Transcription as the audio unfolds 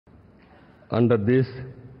Under this,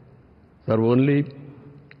 sir, only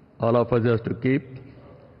all of us have to keep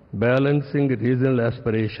balancing regional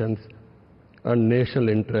aspirations and national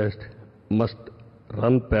interest must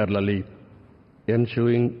run parallelly,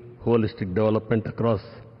 ensuring holistic development across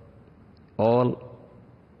all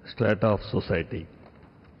strata of society.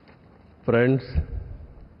 Friends,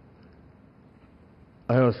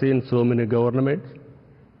 I have seen so many governments.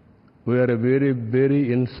 We are a very,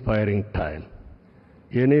 very inspiring time.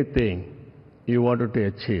 Anything you wanted to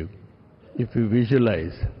achieve, if you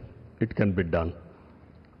visualize, it can be done.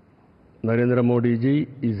 Narendra Modi ji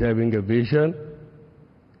is having a vision,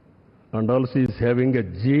 and also is having a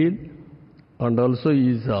zeal, and also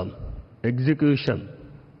his execution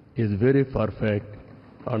is very perfect,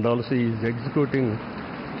 and also he is executing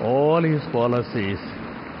all his policies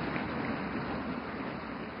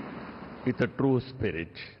with a true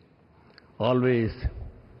spirit. Always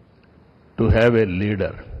to have a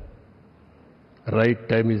leader. Right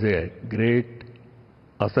time is a great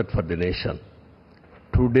asset for the nation.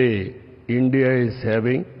 Today, India is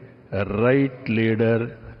having a right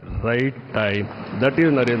leader, right time. That is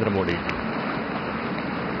Narendra Modi.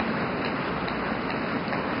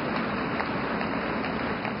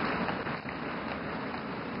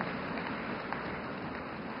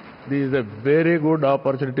 This is a very good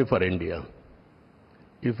opportunity for India.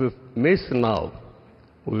 If we miss now,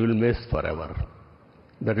 we will miss forever.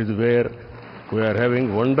 That is where we are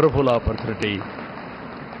having wonderful opportunity.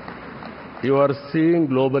 You are seeing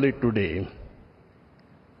globally today,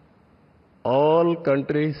 all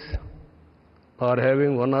countries are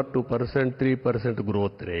having 1 or 2%, 3%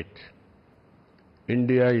 growth rate.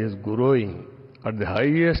 India is growing at the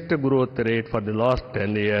highest growth rate for the last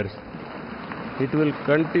 10 years. It will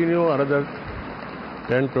continue another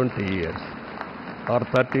 10, 20 years, or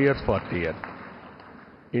 30 years, 40 years.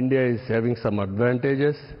 India is having some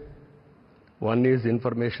advantages. One is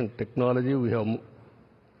information technology. We have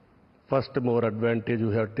first more advantage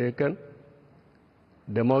we have taken.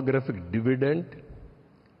 Demographic dividend,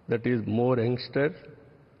 that is more youngsters.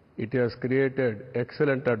 It has created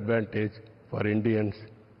excellent advantage for Indians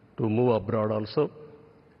to move abroad also.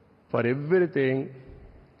 For everything,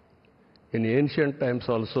 in ancient times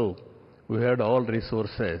also, we had all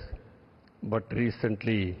resources, but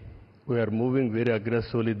recently we are moving very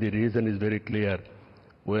aggressively. The reason is very clear.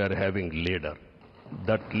 We are having leader.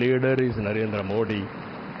 That leader is Narendra Modi.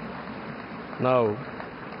 Now,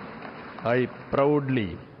 I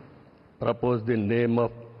proudly propose the name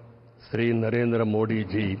of Sri Narendra Modi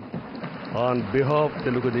ji on behalf of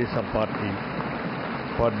Telugu Desam Party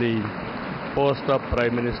for the post of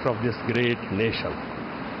Prime Minister of this great nation.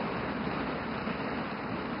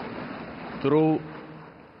 Through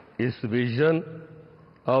his vision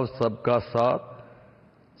of Sabka Saath,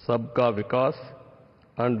 Sabka Vikas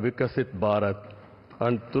and Vikasit Bharat,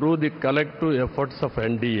 and through the collective efforts of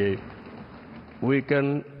NDA, we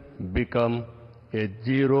can become a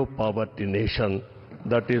zero poverty nation.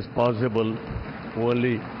 That is possible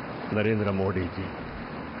only Narendra Modi ji.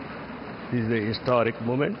 This is a historic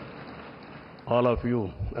moment. All of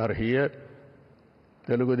you are here.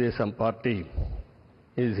 Telugu Desam Party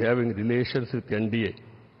is having relations with NDA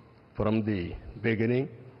from the beginning.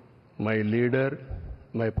 My leader,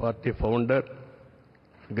 my party founder,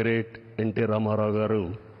 great N.T. Ramarao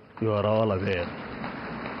Garu, you are all aware.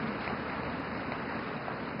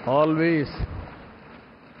 Always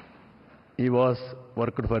he was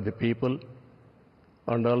worked for the people,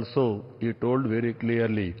 and also he told very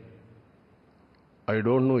clearly, I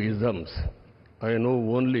don't know isms, I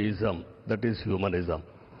know only ism, that is humanism.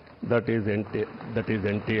 That is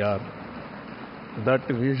NTR. That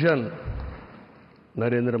vision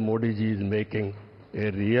Narendra Modi ji is making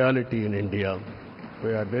a reality in India.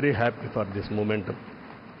 We are very happy for this momentum.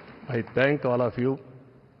 I thank all of you.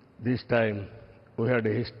 This time we had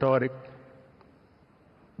a historic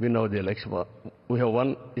win of the election. We have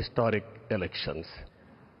won historic elections.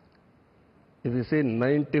 If you see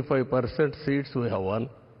 95% seats we have won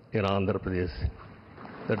in Andhra Pradesh.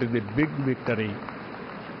 That is the big victory.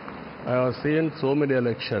 I have seen so many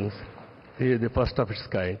elections. This is the first of its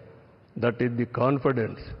kind. That is the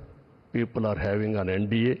confidence people are having on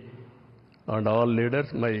NDA and all leaders.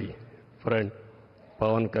 My friend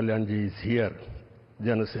Pawan Kalyan ji is here,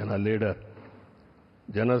 Janasena leader.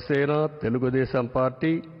 Janasena, Telugu Desam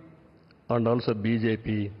Party and also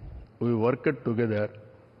BJP, we worked together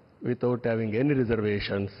without having any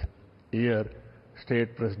reservations. Here,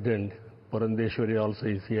 State President Purandeshwari also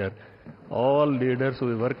is here. All leaders,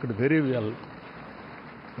 we worked very well.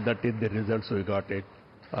 That is the results we got it.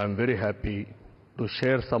 I am very happy to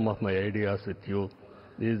share some of my ideas with you.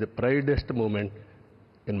 This is the proudest moment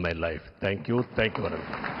in my life. Thank you very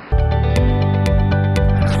much.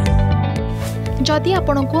 जदि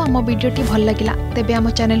आपंक आम भिडी भल लगा तेब आम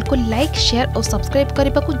channel को like share और subscribe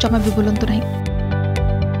करने को जमा भी भूलु नहीं।